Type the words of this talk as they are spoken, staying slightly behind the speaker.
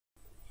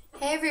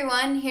Hey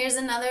everyone, here's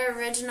another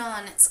original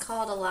and it's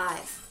called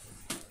Alive.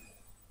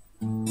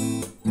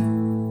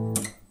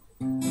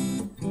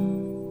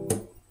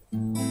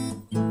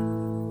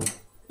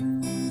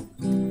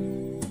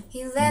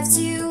 He left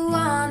you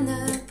on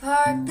the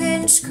park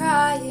bench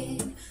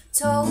crying,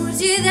 told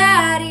you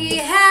that he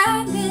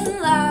had been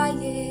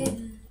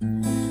lying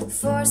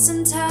for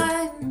some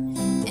time,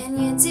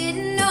 and you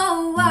didn't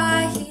know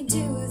why he'd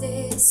do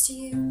this to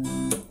you.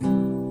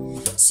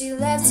 She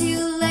left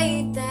you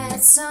late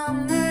that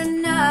summer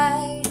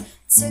night,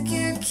 took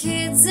your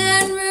kids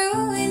and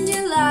ruined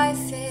your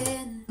life,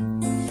 and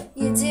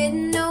you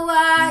didn't know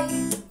why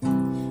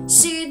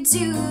she'd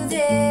do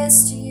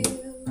this to you.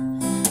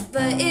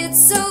 But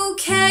it's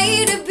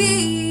okay to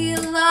be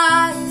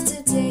alive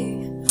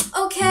today,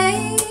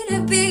 okay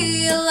to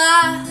be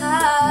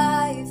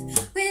alive,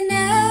 when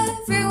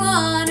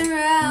everyone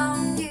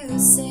around you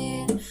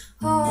said,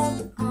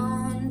 hold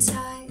on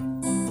tight.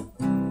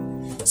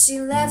 She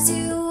left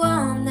you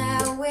on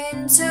that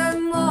winter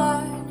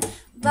morn,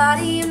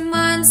 body and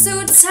mind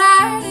so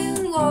tired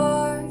and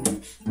worn.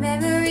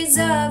 Memories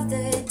of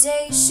the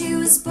day she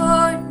was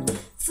born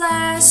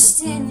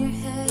flashed in your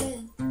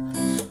head.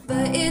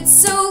 But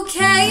it's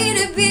okay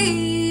to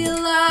be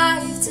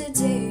alive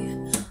today,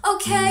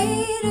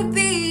 okay to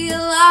be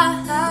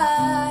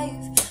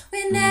alive,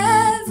 when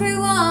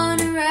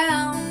everyone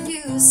around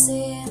you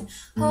said,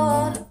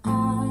 hold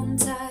on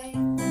tight.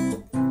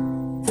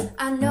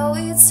 I know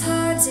it's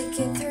hard to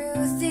get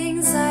through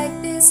things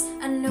like this.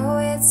 I know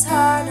it's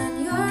hard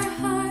on your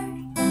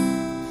heart.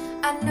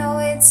 I know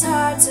it's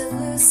hard to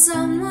lose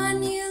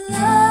someone you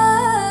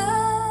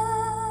love.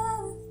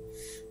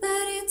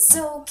 But it's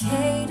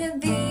okay to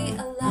be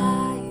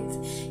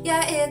alive.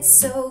 Yeah,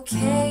 it's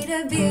okay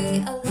to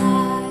be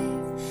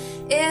alive.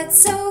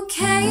 It's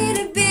okay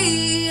to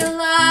be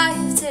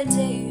alive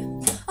today,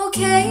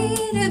 okay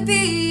to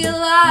be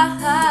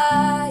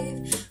alive,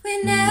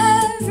 when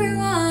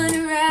everyone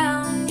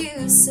around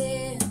you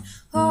said,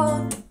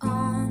 hold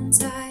on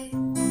tight.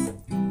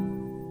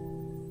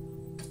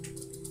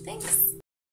 Thanks.